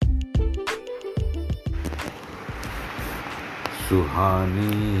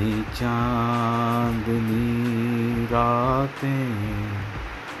सुहानी चांदनी रातें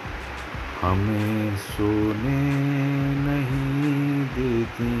हमें सोने नहीं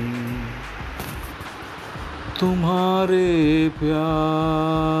देती। तुम्हारे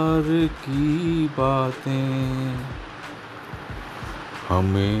प्यार की बातें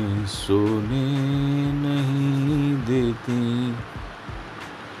हमें सोने नहीं देती।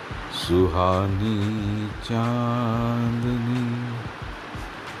 सुहानी चांदनी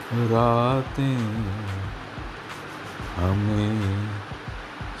रातें हमें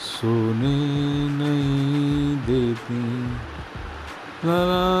सोने नहीं देती। ला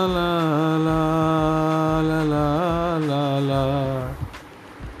ला ला